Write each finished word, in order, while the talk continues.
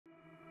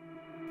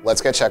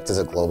LetsGetChecked is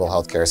a global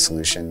healthcare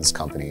solutions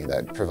company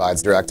that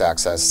provides direct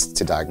access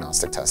to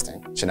diagnostic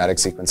testing, genetic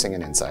sequencing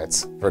and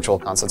insights, virtual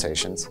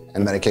consultations,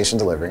 and medication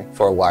delivery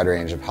for a wide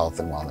range of health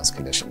and wellness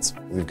conditions.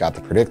 We've got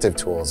the predictive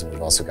tools and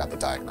we've also got the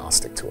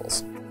diagnostic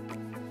tools.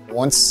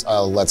 Once a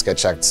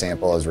LetsGetChecked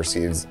sample is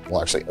received, we'll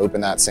actually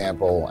open that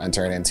sample,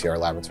 enter it into our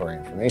laboratory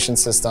information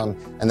system,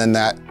 and then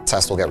that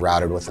test will get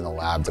routed within the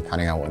lab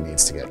depending on what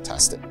needs to get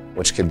tested,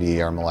 which could be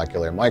our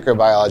molecular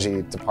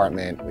microbiology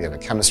department. We have a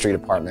chemistry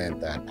department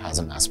that has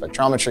a mass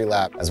spectrometry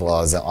lab, as well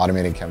as an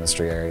automated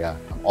chemistry area.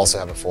 We also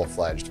have a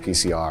full-fledged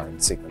PCR and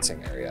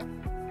sequencing area.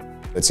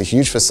 It's a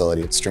huge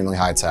facility, extremely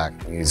high-tech.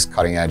 We use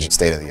cutting-edge,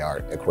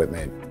 state-of-the-art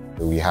equipment.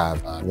 We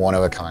have a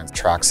one-of-a-kind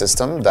track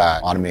system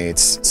that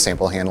automates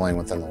sample handling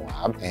within the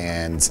lab,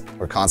 and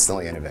we're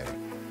constantly innovating.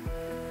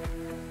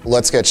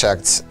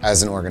 LetsGetChecked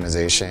as an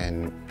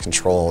organization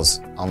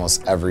controls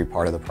almost every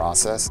part of the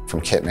process, from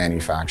kit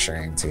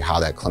manufacturing to how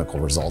that clinical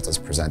result is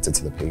presented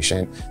to the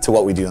patient to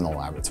what we do in the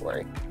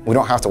laboratory. We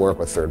don't have to work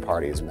with third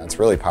parties, and that's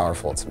really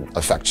powerful to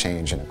affect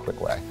change in a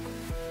quick way.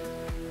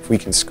 If we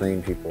can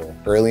screen people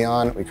early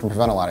on, we can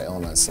prevent a lot of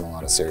illness and a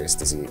lot of serious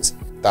disease.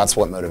 That's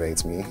what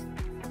motivates me.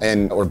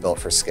 And we're built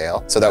for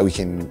scale so that we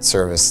can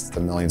service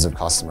the millions of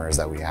customers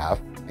that we have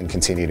and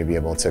continue to be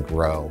able to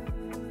grow.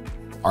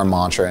 Our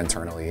mantra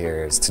internally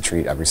here is to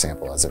treat every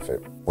sample as if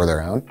it were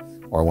their own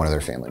or one of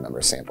their family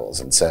members'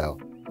 samples. And so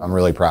I'm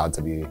really proud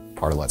to be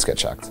part of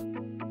LetsGetChecked.